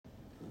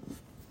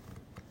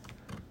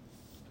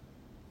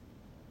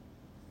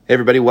Hey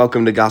everybody,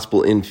 welcome to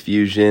Gospel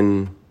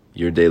Infusion,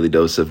 your daily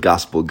dose of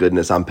gospel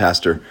goodness. I'm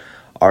Pastor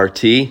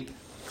RT.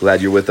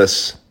 Glad you're with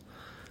us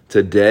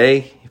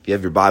today. If you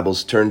have your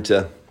Bibles, turn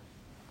to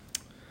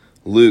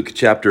Luke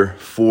chapter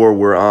 4.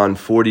 We're on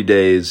 40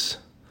 days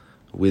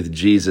with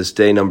Jesus,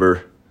 day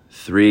number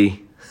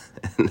 3.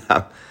 And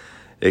I'm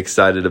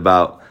excited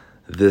about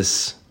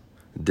this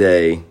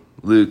day.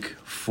 Luke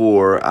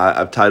 4,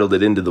 I've titled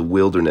it Into the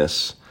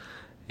Wilderness.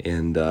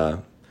 And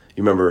you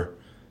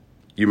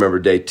remember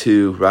day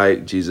 2,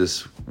 right?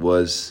 Jesus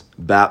was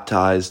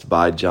baptized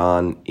by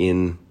John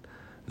in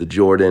the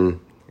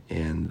Jordan,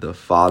 and the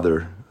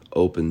Father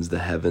opens the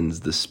heavens,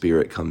 the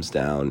Spirit comes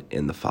down,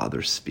 and the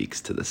Father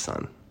speaks to the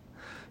Son.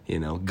 You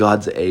know,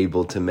 God's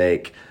able to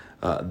make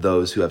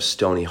those who have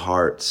stony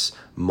hearts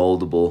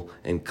moldable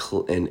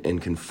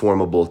and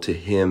conformable to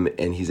Him,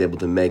 and He's able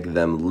to make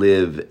them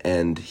live,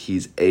 and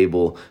He's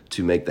able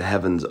to make the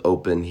heavens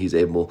open. He's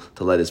able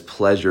to let His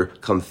pleasure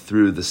come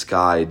through the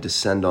sky,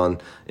 descend on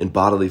in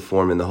bodily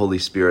form in the Holy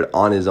Spirit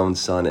on His own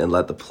Son, and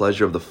let the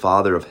pleasure of the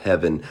Father of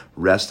heaven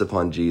rest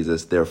upon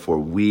Jesus. Therefore,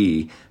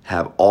 we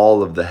have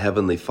all of the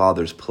Heavenly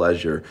Father's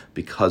pleasure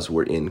because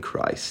we're in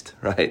Christ,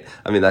 right?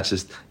 I mean, that's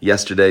just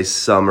yesterday's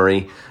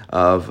summary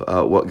of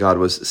what God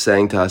was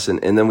saying to us.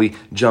 And then we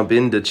jump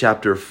into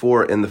chapter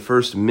 4 in the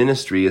first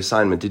ministry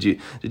assignment. Did you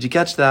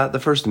catch that? The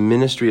first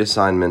ministry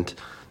assignment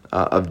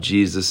of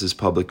Jesus'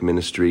 public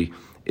ministry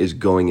is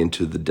going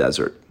into the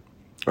desert,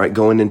 right?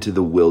 Going into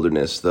the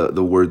wilderness.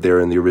 The word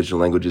there in the original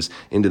language is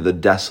into the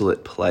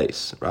desolate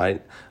place,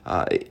 right?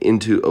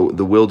 Into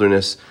the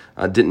wilderness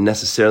didn't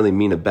necessarily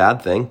mean a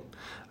bad thing.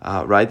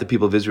 Right? The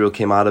people of Israel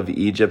came out of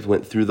Egypt,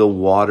 went through the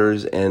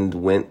waters, and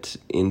went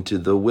into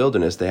the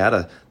wilderness. They had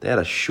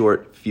a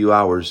short few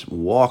hours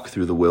walk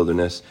through the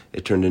wilderness.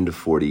 It turned into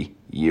 40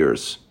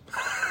 years.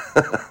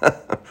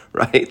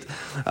 Right?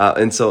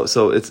 And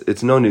so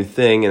it's no new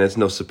thing, and it's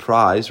no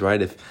surprise,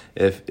 right?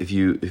 If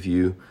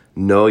you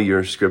know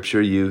your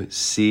scripture, you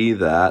see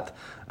that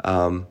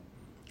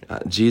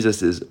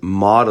Jesus is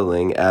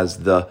modeling as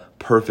the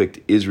perfect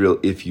Israel,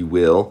 if you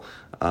will,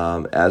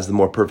 as the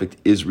more perfect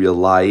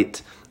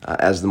Israelite,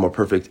 as the more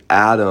perfect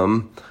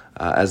Adam,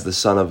 as the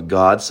Son of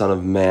God, Son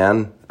of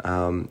Man.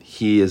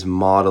 He is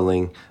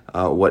modeling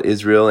what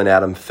Israel and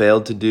Adam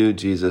failed to do.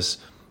 Jesus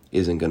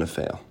isn't going to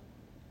fail,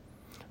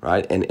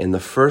 right? And in the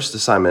first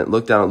assignment,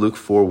 look down at Luke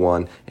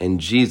 4:1,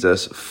 and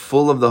Jesus,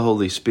 full of the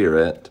Holy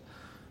Spirit,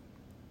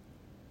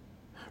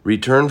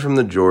 returned from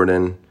the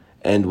Jordan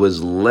and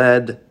was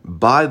led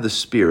by the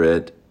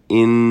Spirit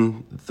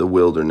in the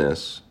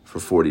wilderness for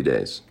 40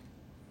 days,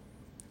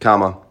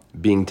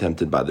 being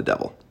tempted by the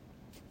devil.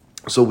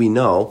 So we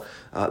know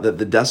that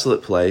the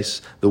desolate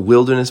place, the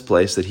wilderness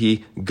place that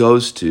he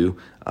goes to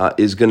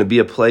is going to be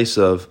a place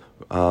of,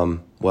 it's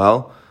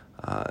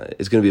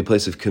going to be a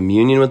place of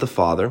communion with the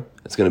Father.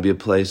 It's going to be a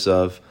place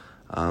of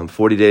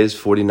 40 days,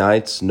 40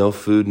 nights, no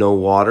food, no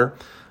water.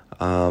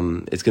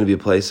 It's going to be a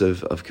place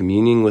of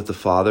communion with the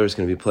Father. It's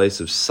going to be a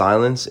place of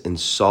silence and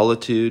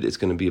solitude. It's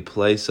going to be a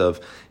place of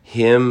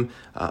him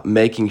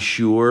making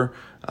sure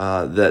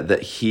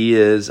that he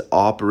is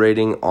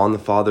operating on the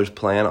Father's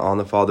plan, on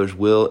the Father's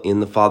will, in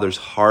the Father's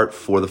heart,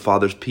 for the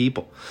Father's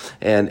people.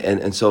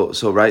 And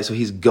so right, so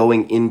he's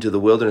going into the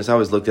wilderness. I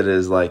always looked at it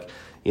as like,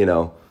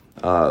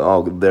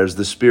 there's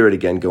the Spirit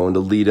again going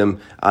to lead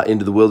him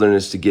into the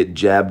wilderness to get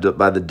jabbed up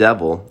by the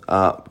devil.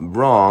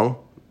 Wrong.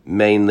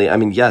 Mainly, I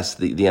mean, yes,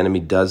 the enemy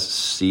does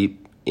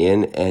seep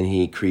in, and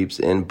he creeps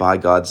in by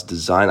God's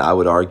design, I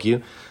would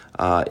argue.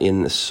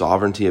 In the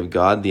sovereignty of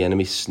God, the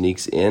enemy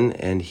sneaks in,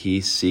 and he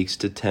seeks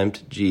to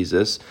tempt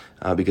Jesus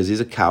because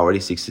he's a coward.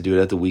 He seeks to do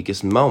it at the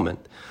weakest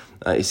moment.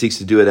 He seeks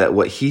to do it at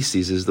what he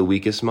sees as the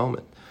weakest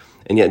moment.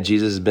 And yet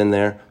Jesus has been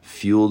there,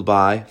 fueled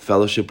by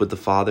fellowship with the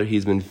Father.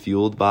 He's been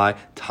fueled by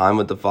time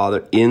with the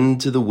Father.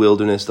 Into the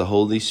wilderness, the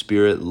Holy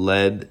Spirit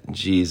led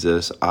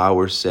Jesus,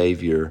 our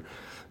Savior,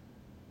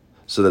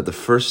 so that the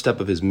first step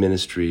of his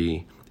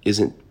ministry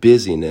isn't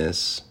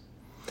busyness.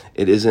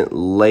 It isn't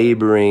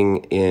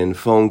laboring in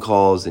phone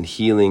calls and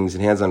healings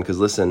and hands-on. Because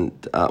listen,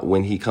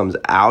 when he comes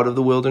out of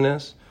the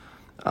wilderness,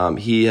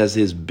 he has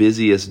his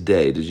busiest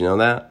day. Did you know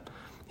that?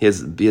 He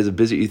has a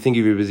busy. You think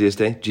of your busiest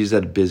day? Jesus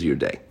had a busier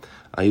day.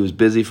 He was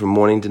busy from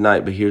morning to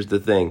night. But here's the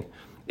thing: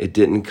 it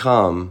didn't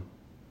come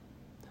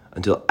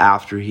until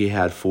after he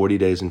had 40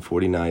 days and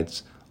 40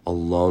 nights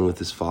alone with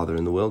his Father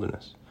in the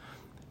wilderness,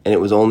 and it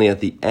was only at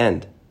the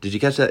end. Did you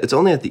catch that? It's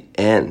only at the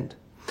end,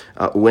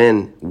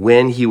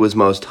 when he was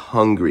most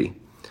hungry,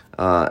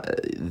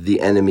 the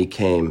enemy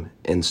came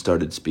and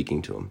started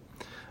speaking to him,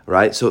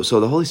 right? So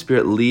the Holy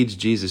Spirit leads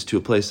Jesus to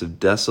a place of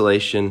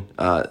desolation,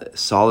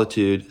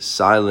 solitude,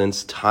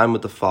 silence, time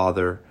with the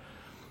Father,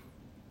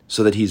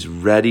 so that he's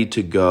ready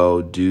to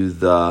go do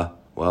the,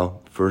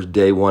 first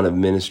day 1 of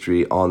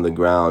ministry on the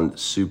ground,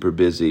 super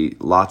busy,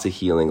 lots of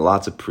healing,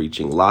 lots of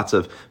preaching, lots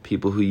of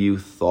people who you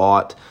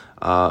thought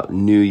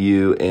knew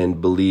you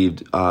and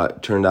believed,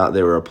 turned out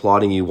they were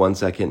applauding you one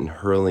second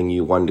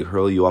and wanting to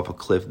hurl you off a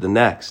cliff the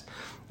next.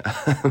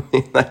 I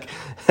mean, like,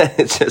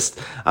 it's just,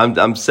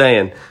 I'm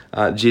saying,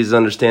 Jesus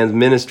understands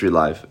ministry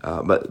life,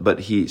 but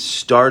he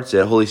starts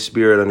it, Holy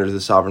Spirit under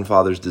the sovereign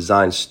Father's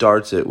design,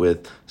 starts it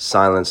with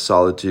silence,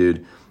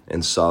 solitude,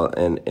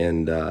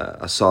 and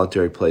a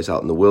solitary place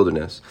out in the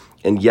wilderness.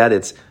 And yet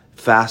it's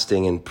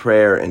fasting and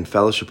prayer and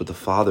fellowship with the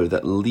Father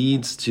that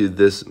leads to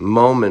this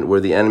moment where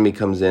the enemy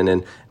comes in,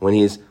 and when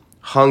he's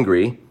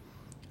hungry,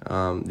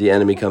 the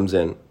enemy comes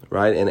in,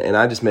 right? And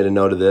I just made a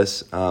note of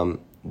this.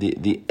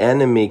 The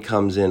enemy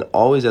comes in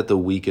always at the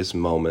weakest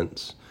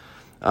moments.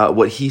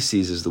 What he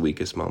sees as the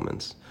weakest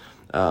moments.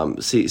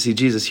 See,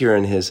 Jesus here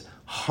in his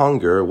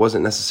hunger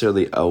wasn't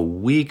necessarily a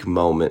weak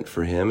moment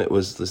for him. It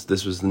was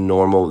this was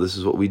normal. This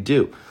is what we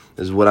do.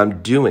 This is what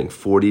I'm doing.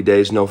 40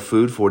 days no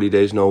food, 40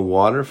 days no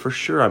water. For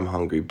sure I'm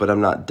hungry, but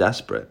I'm not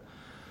desperate.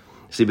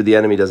 See, but the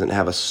enemy doesn't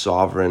have a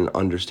sovereign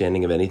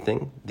understanding of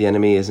anything. The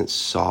enemy isn't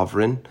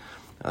sovereign.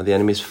 The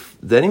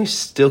enemy's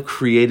still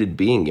created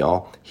being,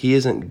 y'all. He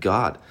isn't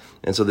God.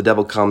 And so the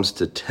devil comes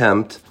to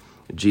tempt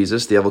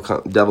Jesus.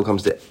 The devil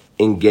comes to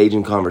engage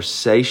in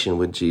conversation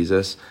with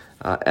Jesus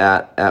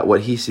at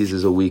what he sees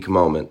as a weak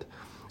moment.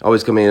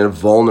 Always coming in a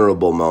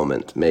vulnerable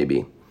moment,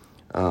 maybe.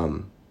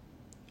 And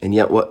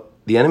yet what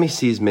the enemy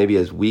sees maybe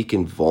as weak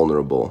and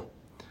vulnerable,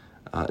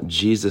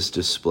 Jesus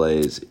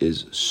displays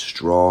is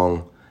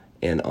strong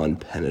and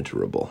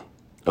unpenetrable.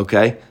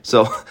 Okay?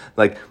 So,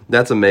 like,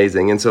 that's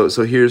amazing. And so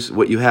here's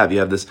what you have. You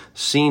have this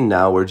scene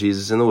now where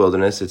Jesus is in the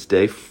wilderness. It's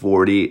day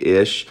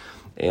 40-ish,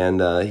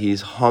 and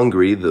he's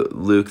hungry.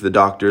 Luke, the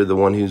doctor, the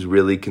one who's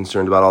really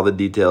concerned about all the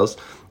details,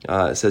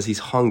 says he's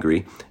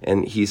hungry.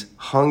 And he's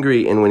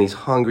hungry, and when he's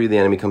hungry, the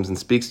enemy comes and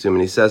speaks to him,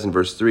 and he says in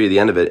verse 3, at the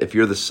end of it, if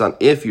you're the Son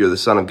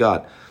of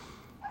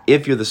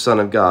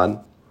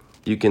God,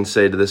 you can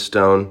say to this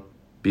stone,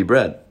 be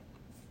bread.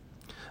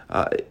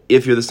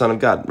 If you're the Son of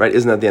God, right?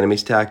 Isn't that the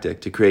enemy's tactic?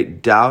 To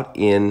create doubt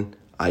in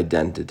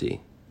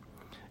identity.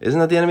 Isn't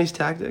that the enemy's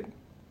tactic?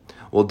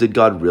 Well, did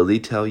God really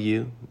tell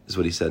you? Is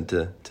what he said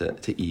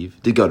to Eve.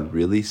 Did God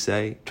really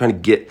say? Trying to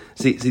get...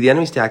 See, the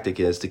enemy's tactic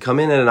is to come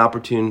in at an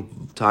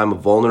opportune time of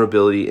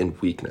vulnerability and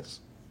weakness.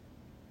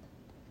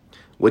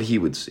 What he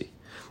would see.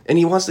 And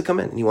he wants to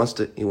come in. And he wants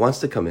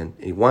to come in.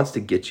 And he wants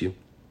to get you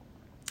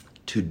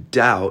to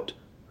doubt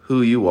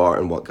who you are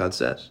and what God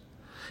says.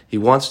 He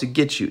wants to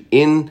get you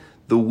in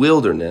the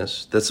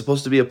wilderness that's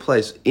supposed to be a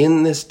place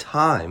in this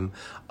time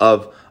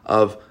of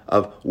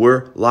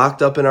we're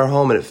locked up in our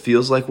home and it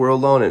feels like we're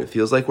alone and it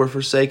feels like we're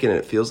forsaken and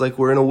it feels like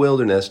we're in a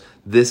wilderness.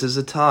 This is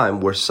a time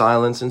where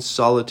silence and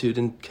solitude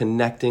and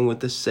connecting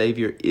with the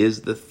Savior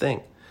is the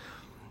thing.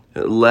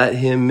 Let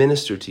him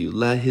minister to you.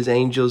 Let his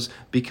angels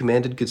be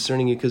commanded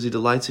concerning you because he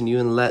delights in you,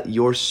 and let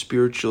your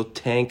spiritual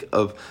tank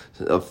of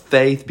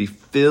faith be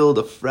filled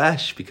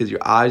afresh because your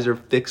eyes are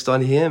fixed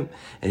on him,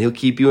 and he'll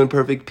keep you in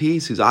perfect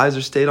peace whose eyes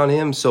are stayed on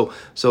him. So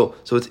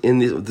it's in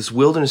this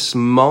wilderness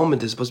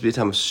moment is supposed to be a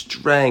time of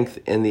strength,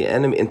 and the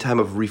enemy in time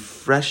of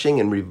refreshing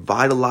and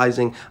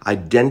revitalizing,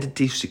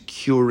 identity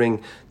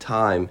securing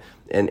time.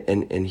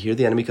 And here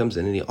the enemy comes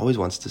in, and he always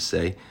wants to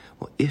say,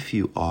 well, if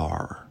you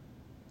are,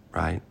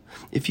 right?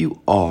 If you're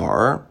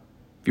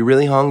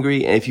really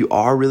hungry, and if you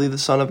are really the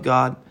Son of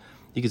God,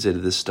 you could say to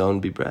this stone,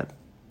 be bread.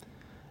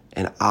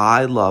 And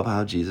I love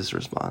how Jesus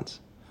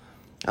responds.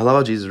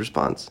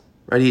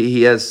 Right?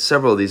 He has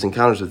several of these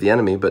encounters with the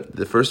enemy, but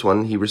the first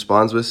one, he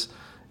responds with,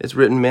 it's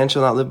written, man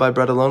shall not live by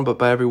bread alone, but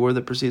by every word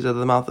that proceeds out of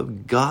the mouth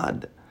of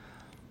God.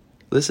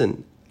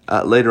 Listen,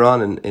 later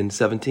on in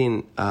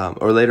 17,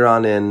 or later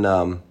on in,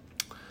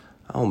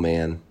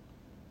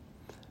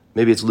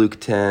 maybe it's Luke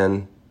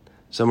 10,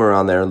 somewhere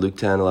around there, Luke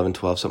 10, 11,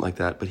 12, something like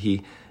that. But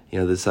the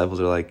disciples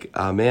are like,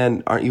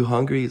 man, aren't you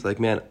hungry? He's like,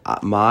 man,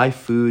 my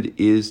food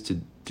is to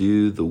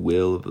do the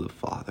will of the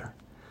Father.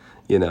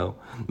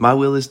 My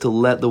will is to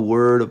let the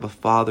word of the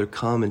Father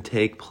come and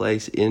take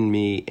place in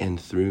me and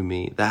through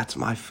me. That's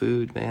my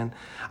food, man.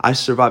 I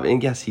survived.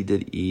 And yes, he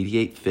did eat. He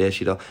ate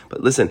fish,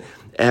 But listen,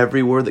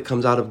 every word that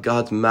comes out of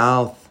God's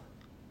mouth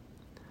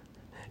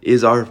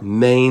is our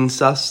main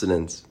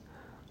sustenance.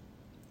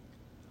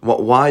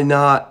 Why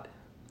not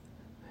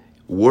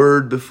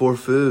word before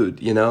food,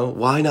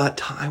 Why not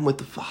time with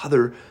the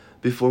Father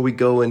before we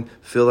go and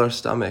fill our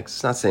stomachs?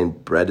 It's not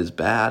saying bread is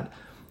bad.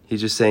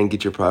 He's just saying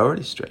get your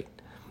priorities straight.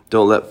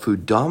 Don't let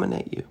food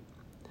dominate you.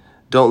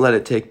 Don't let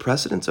it take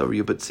precedence over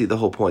you. But see, the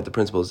whole point, the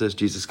principle is this.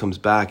 Jesus comes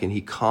back and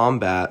he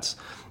combats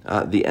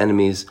the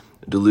enemy's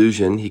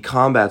delusion. He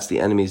combats the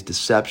enemy's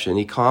deception.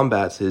 He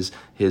combats his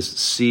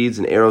seeds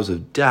and arrows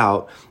of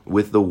doubt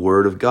with the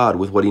word of God,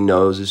 with what he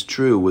knows is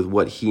true, with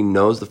what he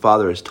knows the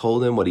Father has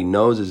told him, what he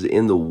knows is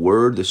in the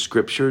word, the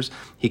scriptures.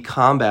 He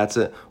combats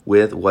it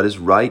with what is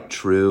right,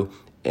 true,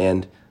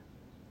 and,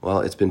 well,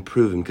 it's been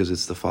proven because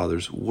it's the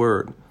Father's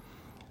word.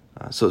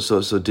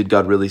 So did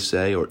God really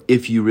say, or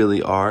if you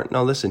really are?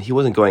 No, listen, he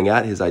wasn't going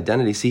at his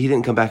identity. See, he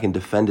didn't come back and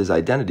defend his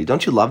identity.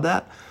 Don't you love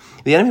that?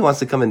 The enemy wants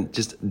to come and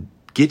just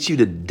get you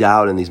to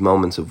doubt in these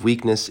moments of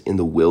weakness in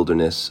the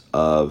wilderness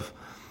of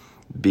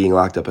being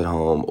locked up at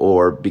home,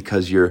 or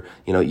because you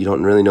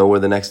don't really know where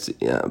the next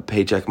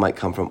paycheck might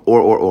come from,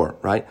 or,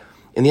 right?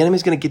 And the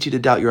enemy's going to get you to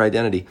doubt your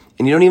identity.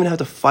 And you don't even have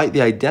to fight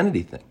the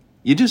identity thing.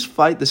 You just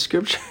fight the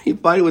scripture. You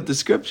fight it with the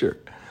scripture.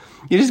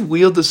 You just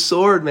wield the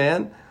sword,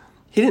 man.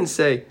 He didn't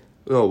say,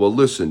 oh, well,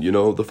 listen,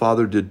 the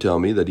Father did tell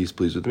me that he's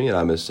pleased with me and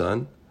I'm his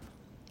son.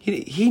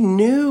 He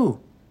knew.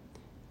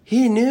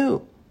 He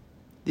knew.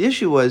 The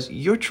issue was,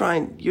 you're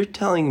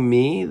telling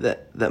me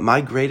that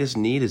my greatest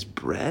need is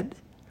bread?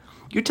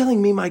 You're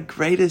telling me my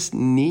greatest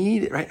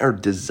need, right, or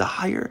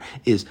desire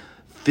is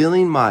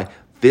filling my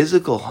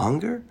physical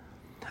hunger?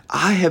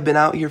 I have been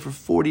out here for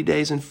 40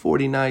 days and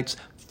 40 nights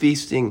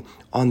feasting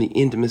on the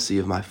intimacy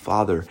of my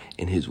Father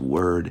and his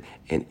word,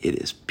 and it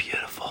is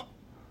beautiful.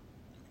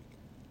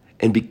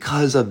 And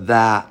because of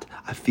that,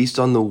 I feast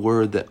on the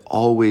word that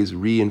always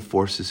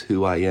reinforces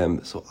who I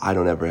am, so I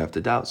don't ever have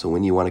to doubt. So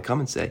when you want to come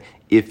and say,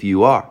 if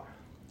you are,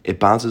 it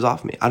bounces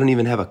off me. I don't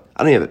even have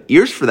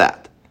ears for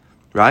that,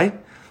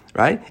 right?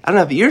 Right? I don't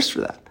have ears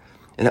for that.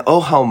 And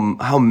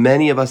how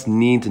many of us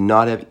need to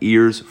not have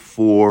ears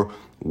for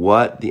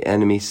what the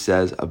enemy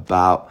says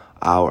about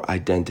our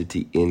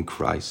identity in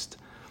Christ.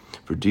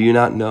 For do you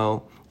not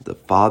know the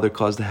Father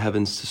caused the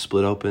heavens to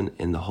split open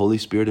and the Holy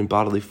Spirit in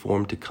bodily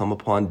form to come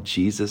upon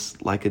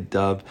Jesus like a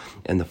dove,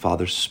 and the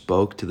Father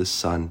spoke to the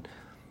Son,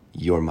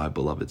 you're my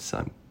beloved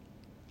Son,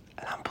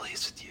 and I'm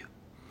pleased with you.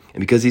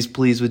 And because he's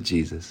pleased with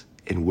Jesus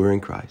and we're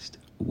in Christ,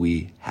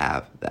 we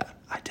have that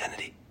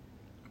identity.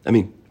 I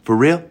mean, for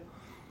real?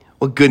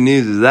 What good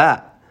news is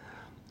that?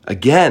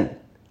 Again,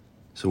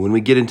 so when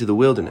we get into the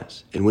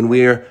wilderness, and when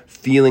we are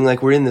feeling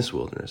like we're in this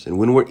wilderness, and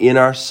when we're in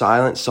our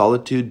silent,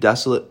 solitude,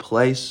 desolate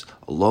place,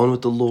 alone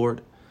with the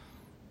Lord,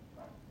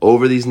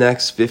 over these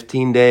next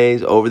 15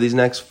 days, over these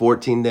next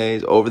 14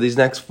 days, over these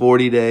next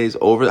 40 days,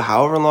 over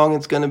however long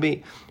it's going to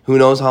be, who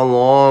knows how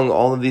long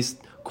all of these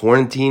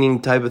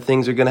quarantining type of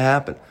things are going to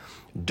happen.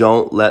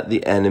 Don't let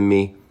the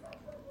enemy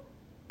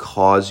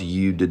cause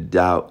you to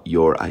doubt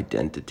your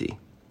identity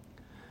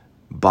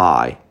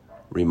by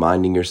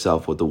reminding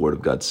yourself what the Word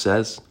of God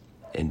says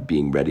and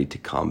being ready to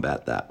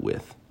combat that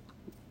with,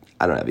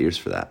 I don't have ears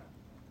for that,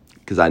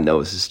 because I know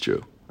this is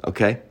true,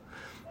 okay?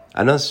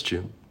 I know this is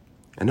true.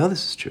 I know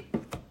this is true.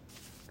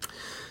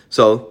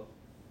 So,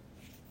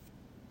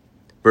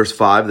 verse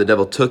 5, the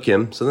devil took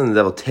him. So then the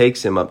devil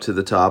takes him up to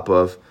the top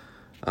of,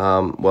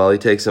 he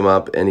takes him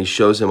up and he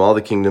shows him all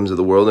the kingdoms of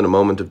the world in a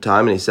moment of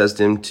time. And he says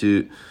to him,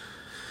 to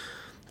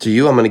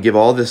you, I'm going to give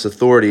all this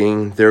authority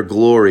and their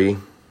glory.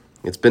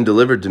 It's been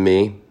delivered to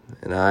me,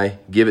 and I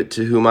give it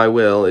to whom I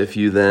will. If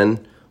you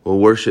then will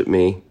worship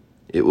me,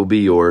 it will be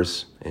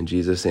yours. And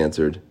Jesus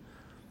answered,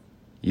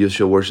 you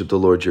shall worship the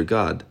Lord your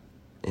God,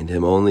 and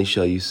him only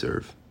shall you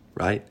serve.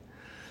 Right?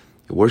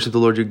 You worship the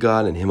Lord your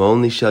God, and him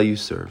only shall you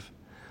serve.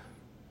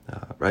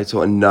 Right?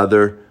 So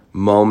another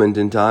moment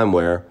in time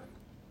where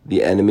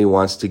the enemy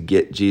wants to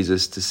get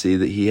Jesus to see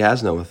that he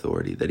has no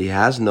authority, that he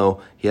has no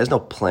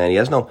plan, he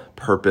has no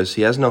purpose,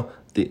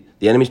 the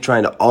enemy's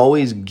trying to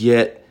always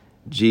get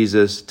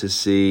Jesus to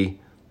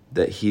see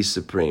that he's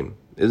supreme.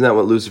 Isn't that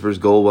what Lucifer's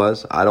goal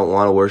was? I don't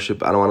want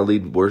to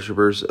lead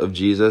worshipers of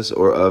Jesus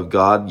or of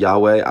God,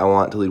 Yahweh. I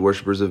want to lead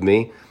worshipers of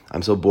me.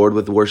 I'm so bored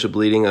with the worship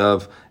leading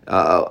of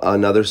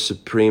another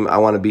supreme. I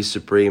want to be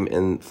supreme,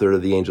 and a third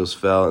of the angels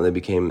fell, and they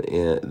became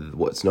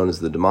what's known as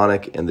the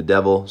demonic and the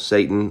devil,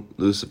 Satan,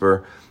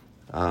 Lucifer,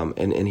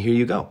 and here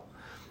you go.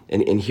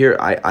 And here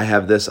I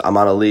have this. I'm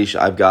on a leash.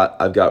 I've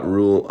got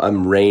rule.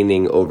 I'm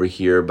reigning over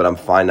here, but I'm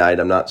finite.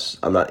 I'm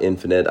not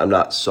infinite. I'm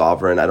not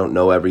sovereign. I don't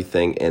know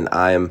everything, and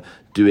I am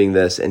doing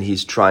this. And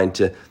he's trying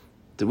to.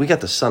 We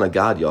got the Son of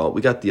God, y'all.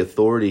 We got the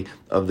authority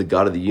of the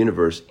God of the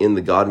universe in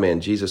the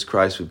God-man, Jesus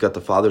Christ. We've got the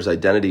Father's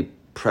identity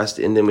pressed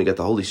in him. We got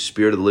the Holy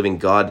Spirit of the living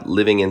God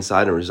living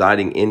inside and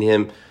residing in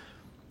him.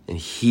 And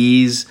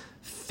he's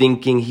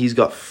thinking he's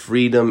got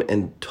freedom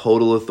and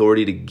total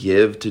authority to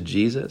give to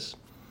Jesus.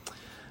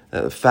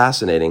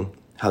 Fascinating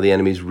how the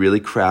enemy's really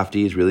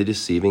crafty. He's really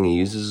deceiving. He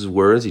uses his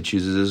words. He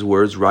chooses his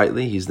words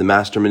rightly. He's the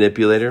master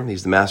manipulator.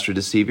 He's the master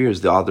deceiver.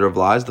 He's the author of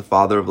lies, the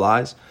father of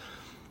lies.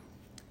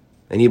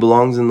 And he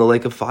belongs in the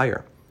lake of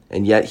fire.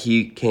 And yet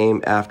he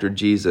came after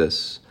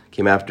Jesus,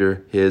 came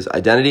after his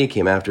identity,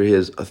 came after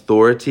his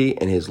authority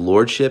and his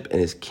lordship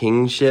and his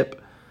kingship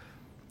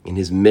and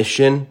his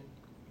mission.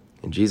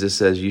 And Jesus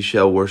says, you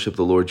shall worship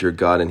the Lord your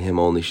God, and him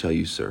only shall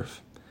you serve.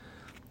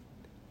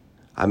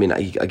 I mean,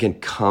 again,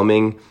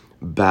 coming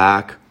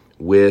back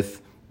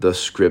with the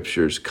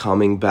scriptures,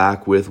 coming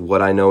back with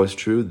what I know is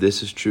true.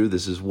 This is true.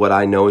 This is what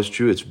I know is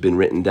true. It's been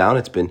written down.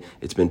 It's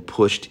been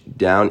pushed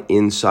down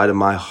inside of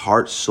my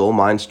heart, soul,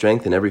 mind,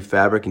 strength, and every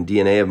fabric and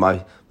DNA of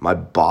my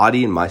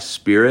body and my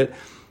spirit.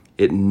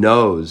 It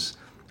knows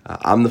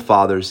I'm the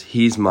Father's,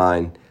 he's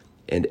mine,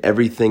 and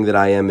everything that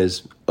I am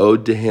is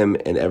owed to him,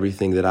 and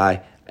everything that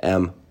I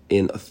am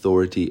in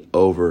authority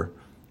over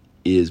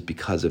is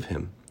because of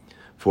him.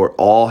 For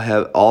all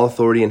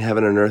authority in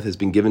heaven and earth has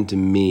been given to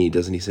me.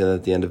 Doesn't he say that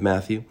at the end of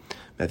Matthew?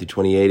 Matthew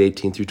 28,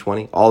 18 through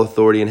 20. All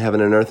authority in heaven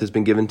and earth has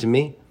been given to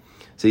me.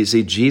 So you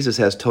see, Jesus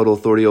has total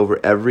authority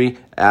over every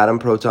atom,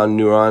 proton,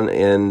 neuron,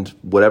 and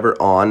whatever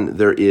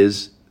there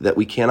is that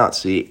we cannot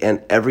see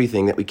and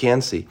everything that we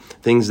can see,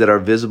 things that are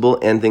visible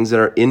and things that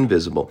are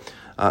invisible.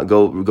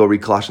 Go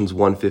read Colossians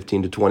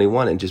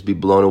 1:15-21 and just be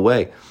blown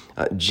away.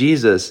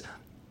 Jesus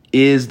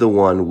is the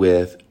one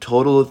with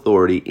total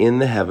authority in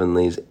the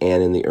heavenlies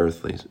and in the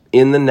earthlies,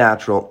 in the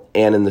natural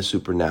and in the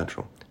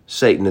supernatural.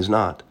 Satan is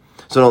not.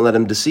 So don't let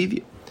him deceive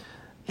you.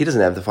 He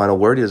doesn't have the final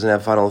word. He doesn't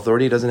have final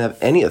authority. He doesn't have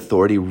any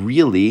authority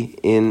really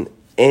in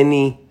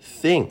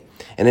anything.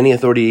 And any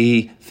authority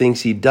he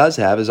thinks he does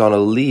have is on a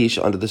leash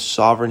under the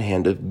sovereign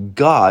hand of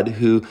God,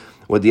 who,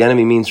 what the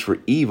enemy means for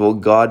evil,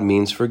 God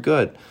means for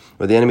good.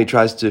 What the enemy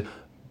tries to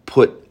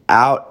put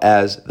out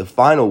as the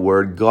final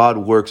word, God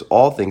works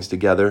all things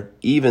together,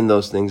 even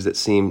those things that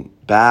seem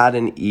bad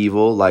and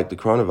evil, like the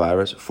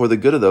coronavirus, for the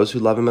good of those who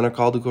love him and are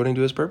called according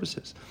to his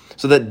purposes.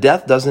 So that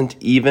death doesn't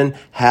even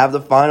have the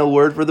final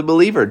word for the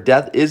believer.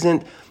 Death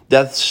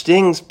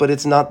stings, but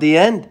it's not the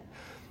end.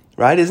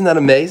 Right? Isn't that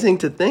amazing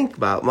to think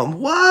about?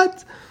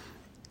 What?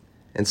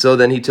 And so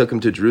then he took him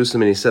to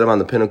Jerusalem and he set him on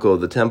the pinnacle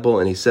of the temple,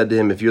 and he said to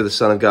him, "If you're the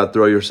Son of God,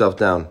 throw yourself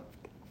down.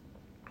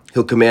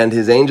 He'll command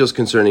his angels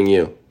concerning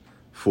you,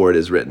 for it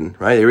is written."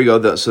 Right? Here we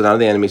go. So now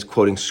the enemy's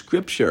quoting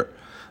scripture.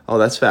 Oh,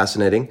 that's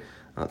fascinating.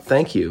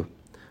 Thank you.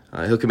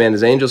 He'll command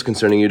his angels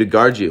concerning you to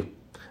guard you.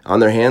 On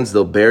their hands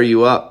they'll bear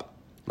you up,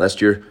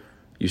 lest you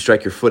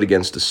strike your foot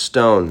against a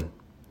stone.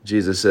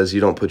 Jesus says you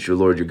don't put your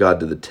Lord your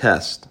God to the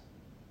test.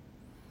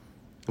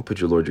 Don't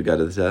put your Lord your God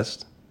to the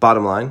test.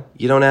 Bottom line,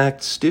 you don't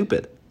act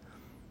stupid.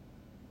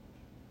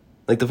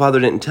 Like, the Father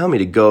didn't tell me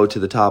to go to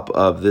the top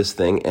of this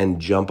thing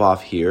and jump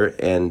off here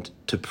and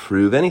to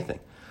prove anything.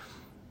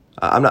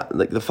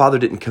 The Father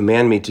didn't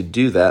command me to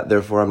do that,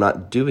 therefore I'm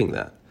not doing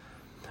that.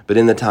 But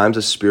in the times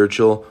of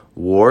spiritual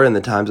war, in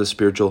the times of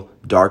spiritual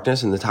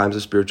darkness, in the times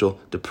of spiritual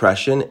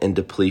depression and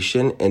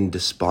depletion and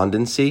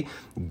despondency,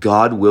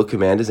 God will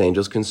command his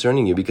angels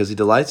concerning you because he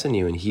delights in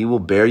you and he will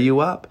bear you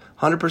up.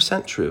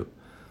 100% true.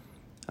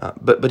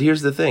 But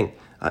here's the thing.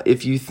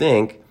 If you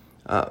think,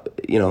 I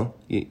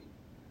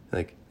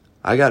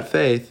got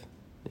faith,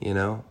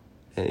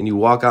 and you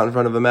walk out in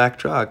front of a Mack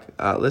truck,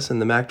 listen,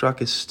 the Mack truck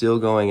is still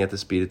going at the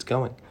speed it's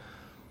going.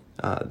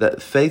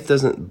 That faith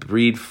doesn't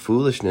breed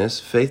foolishness.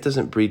 Faith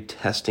doesn't breed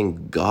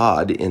testing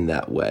God in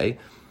that way.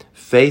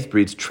 Faith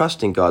breeds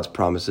trusting God's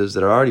promises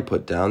that are already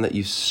put down, that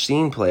you've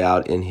seen play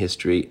out in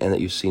history and that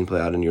you've seen play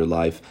out in your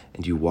life,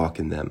 and you walk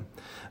in them.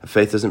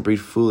 Faith doesn't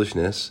breed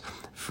foolishness.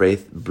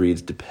 Faith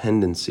breeds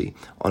dependency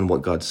on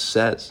what God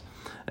says.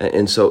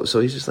 And so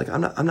he's just like,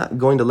 I'm not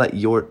going to let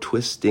your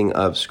twisting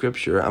of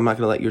Scripture, I'm not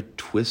going to let your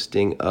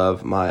twisting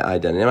of my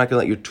identity, I'm not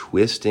going to let your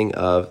twisting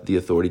of the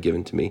authority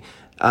given to me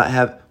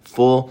have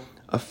full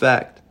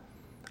effect.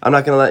 I'm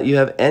not going to let you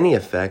have any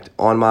effect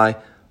on my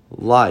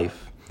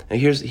life. And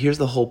here's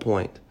the whole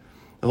point.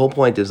 The whole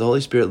point is the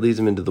Holy Spirit leads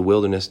him into the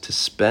wilderness to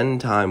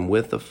spend time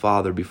with the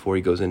Father before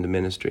he goes into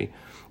ministry.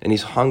 And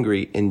he's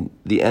hungry, and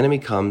the enemy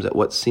comes at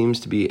what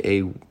seems to be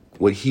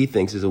what he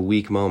thinks is a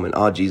weak moment.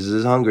 Oh, Jesus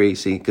is hungry.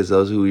 See, because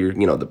those who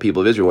are, the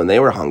people of Israel, when they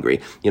were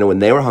hungry, when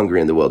they were hungry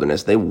in the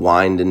wilderness, they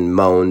whined and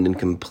moaned and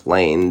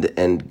complained,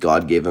 and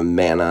God gave them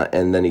manna,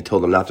 and then he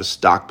told them not to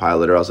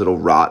stockpile it or else it'll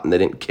rot, and they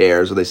didn't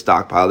care, so they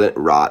stockpiled it,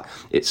 rot.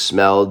 It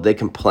smelled, they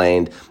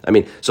complained.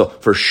 So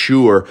for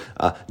sure,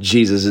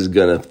 Jesus is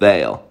going to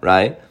fail,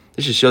 right?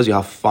 This just shows you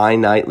how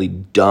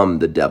finitely dumb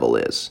the devil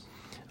is.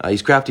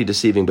 He's crafty,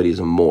 deceiving, but he's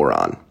a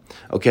moron,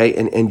 okay?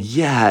 And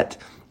yet,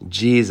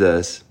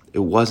 Jesus, it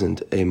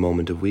wasn't a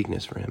moment of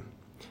weakness for him.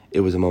 It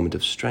was a moment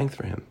of strength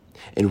for him.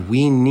 And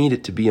we need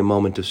it to be a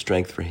moment of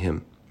strength for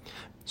him.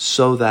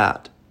 So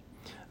that,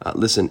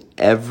 listen,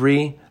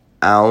 every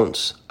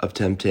ounce of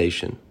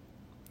temptation,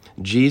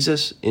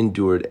 Jesus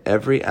endured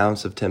every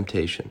ounce of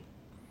temptation,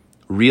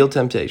 real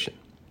temptation.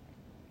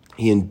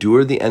 He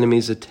endured the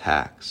enemy's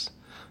attacks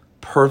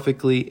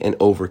perfectly and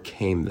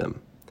overcame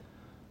them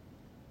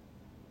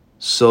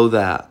so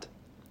that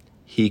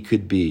he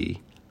could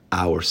be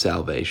our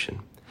salvation.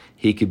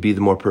 He could be the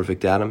more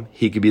perfect Adam.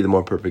 He could be the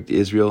more perfect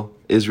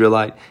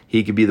Israelite.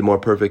 He could be the more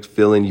perfect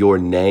fill in your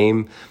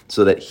name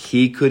so that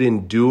he could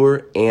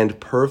endure and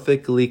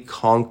perfectly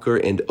conquer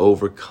and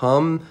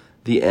overcome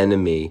the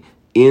enemy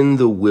in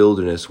the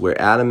wilderness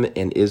where Adam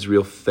and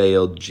Israel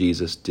failed,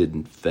 Jesus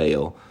didn't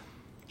fail.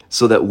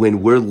 So that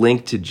when we're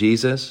linked to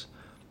Jesus,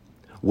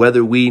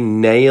 whether we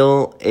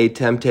nail a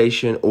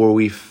temptation or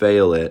we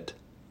fail it,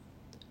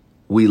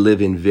 we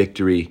live in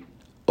victory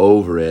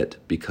over it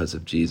because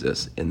of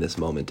Jesus in this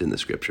moment in the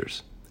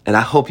Scriptures. And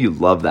I hope you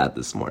love that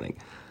this morning.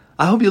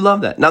 I hope you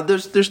love that. Now,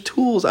 there's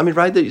tools.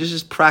 Right? There's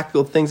just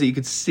practical things that you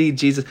could see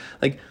Jesus.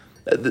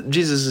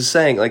 Jesus is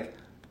saying,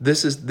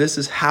 this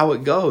is how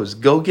it goes.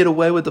 Go get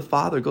away with the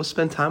Father. Go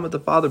spend time with the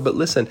Father. But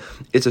listen,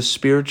 it's a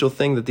spiritual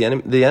thing that the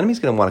enemy's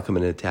going to want to come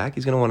in and attack.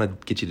 He's going to want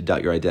to get you to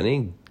doubt your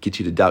identity, get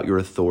you to doubt your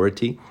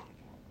authority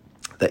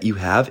that you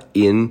have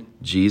in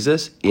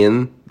Jesus,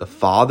 in the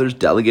Father's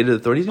delegated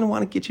authority. He's going to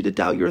want to get you to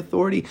doubt your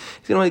authority.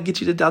 He's going to want to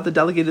get you to doubt the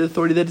delegated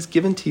authority that is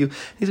given to you.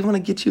 He's going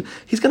to want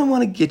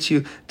to get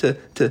you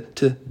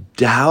to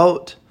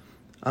doubt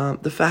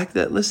the fact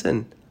that,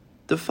 listen,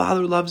 the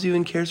Father loves you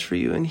and cares for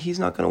you, and he's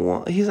not going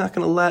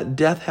to let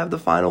death have the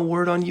final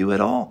word on you at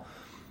all.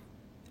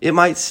 It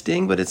might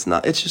sting, but it's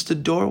not. It's just a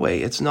doorway.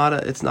 It's not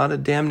a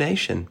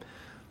damnation.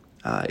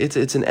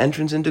 It's an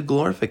entrance into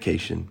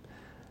glorification,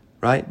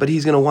 right? But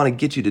he's going to want to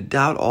get you to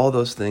doubt all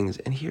those things.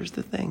 And here's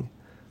the thing.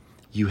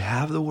 You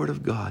have the Word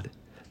of God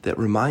that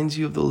reminds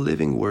you of the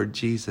living Word,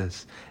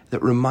 Jesus,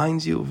 that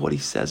reminds you of what he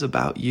says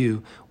about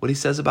you, what he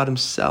says about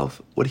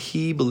himself, what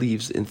he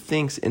believes and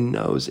thinks and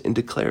knows and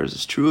declares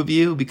is true of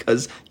you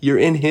because you're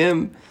in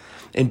him.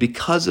 And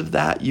because of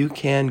that, you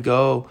can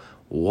go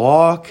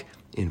walk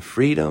in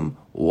freedom,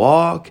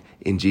 walk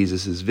in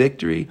Jesus'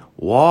 victory,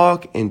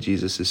 walk in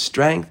Jesus'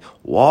 strength,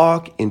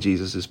 walk in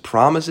Jesus'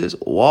 promises,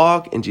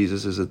 walk in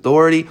Jesus'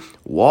 authority,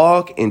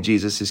 walk in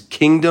Jesus'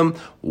 kingdom,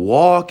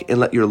 walk and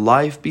let your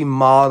life be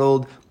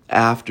modeled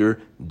after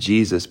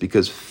Jesus,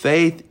 because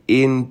faith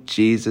in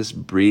Jesus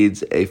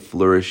breeds a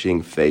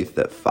flourishing faith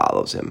that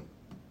follows him.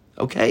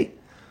 Okay?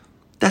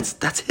 That's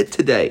it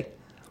today.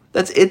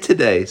 That's it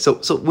today.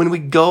 So when we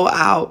go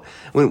out,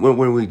 when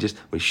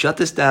we shut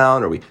this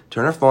down or we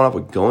turn our phone off,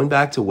 we're going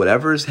back to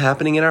whatever is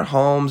happening in our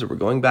homes, or we're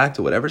going back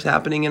to whatever's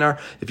happening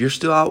if you're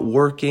still out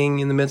working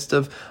in the midst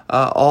of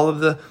all of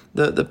the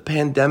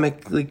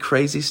pandemically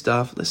crazy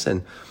stuff,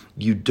 listen,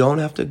 you don't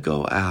have to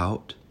go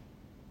out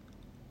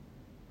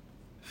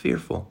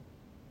fearful.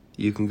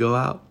 You can go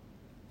out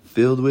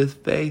filled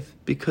with faith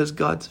because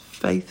God's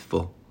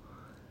faithful.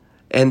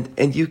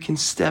 And you can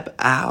step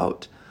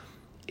out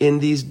in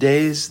these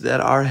days that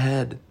are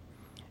ahead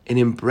and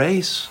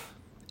embrace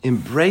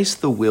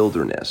the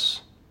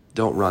wilderness.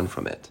 Don't run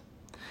from it.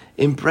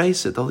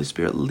 Embrace it. The Holy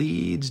Spirit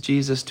leads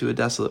Jesus to a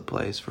desolate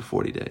place for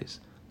 40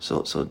 days.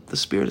 So the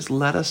Spirit has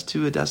led us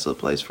to a desolate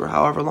place for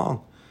however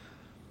long.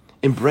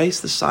 Embrace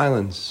the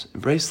silence.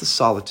 Embrace the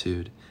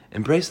solitude.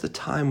 Embrace the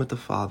time with the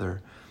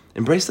Father.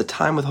 Embrace the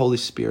time with Holy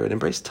Spirit.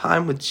 Embrace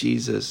time with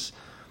Jesus.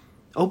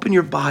 Open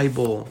your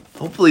Bible.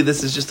 Hopefully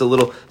this is just a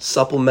little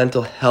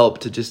supplemental help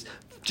to just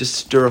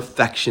stir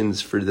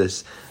affections for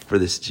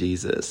this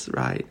Jesus,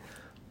 right?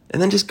 And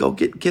then just go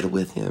get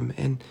with him.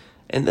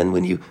 And then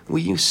when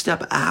you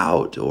step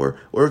out, or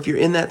if you're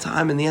in that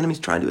time and the enemy's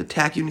trying to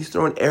attack you and he's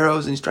throwing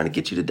arrows and he's trying to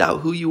get you to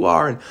doubt who you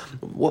are and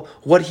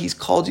what he's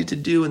called you to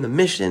do and the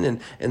mission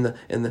and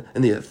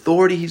the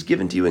authority he's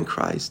given to you in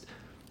Christ,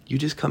 you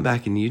just come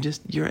back and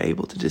you're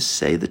able to just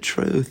say the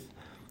truth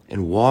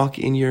and walk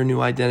in your new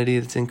identity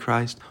that's in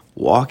Christ,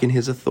 walk in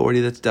his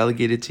authority that's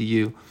delegated to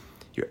you.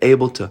 You're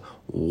able to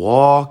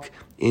walk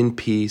in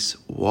peace,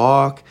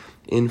 walk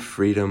in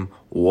freedom,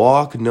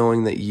 walk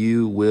knowing that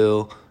you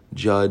will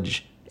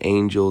judge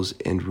angels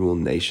and rule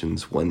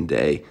nations one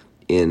day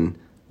in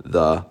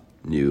the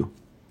new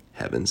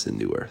heavens and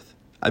new earth.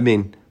 I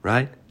mean,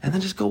 right? And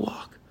then just go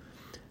walk.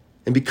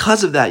 And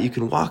because of that, you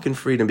can walk in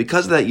freedom.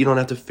 Because of that, you don't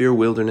have to fear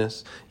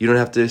wilderness. You don't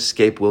have to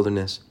escape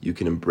wilderness. You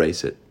can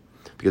embrace it.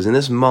 Because in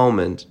this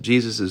moment,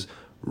 Jesus is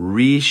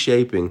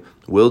reshaping.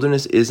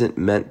 Wilderness isn't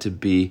meant to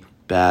be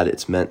bad.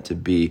 It's meant to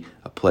be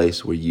a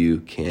place where you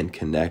can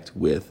connect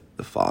with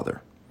the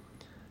Father.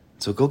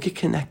 So go get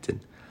connected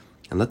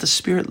and let the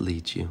Spirit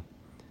lead you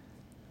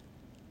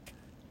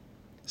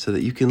so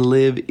that you can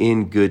live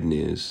in good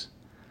news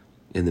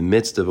in the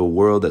midst of a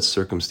world that's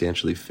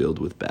circumstantially filled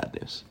with bad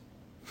news.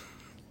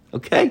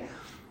 Okay?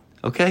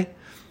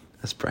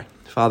 Let's pray.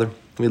 Father,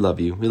 we love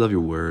you. We love your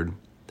word.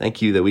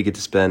 Thank you that we get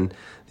to spend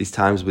these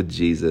times with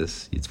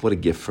Jesus. It's what a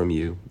gift from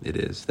you it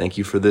is. Thank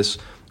you for this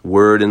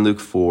word in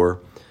Luke 4.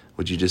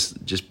 Would you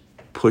just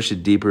push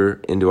it deeper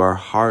into our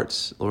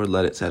hearts? Lord,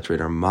 let it saturate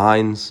our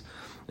minds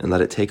and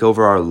let it take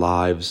over our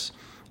lives.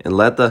 And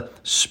let the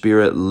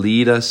Spirit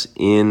lead us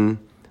in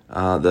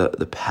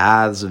the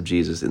paths of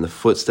Jesus, in the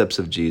footsteps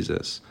of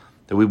Jesus,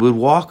 that we would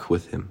walk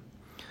with him.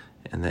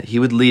 And that he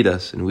would lead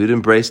us, and we would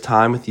embrace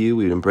time with you.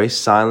 We would embrace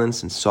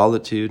silence and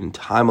solitude and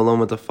time alone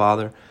with the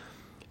Father,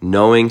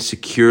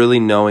 securely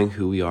knowing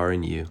who we are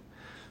in you.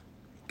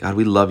 God,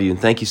 we love you, and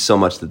thank you so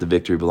much that the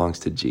victory belongs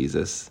to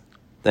Jesus.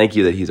 Thank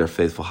you that he's our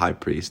faithful high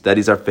priest, that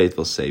he's our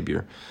faithful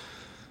Savior,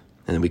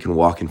 and that we can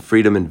walk in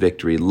freedom and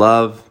victory,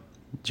 love,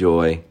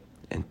 joy,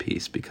 and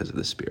peace because of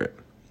the Spirit.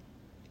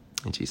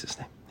 In Jesus'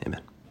 name,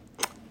 amen.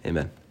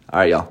 Amen.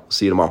 All right, y'all. We'll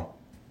see you tomorrow.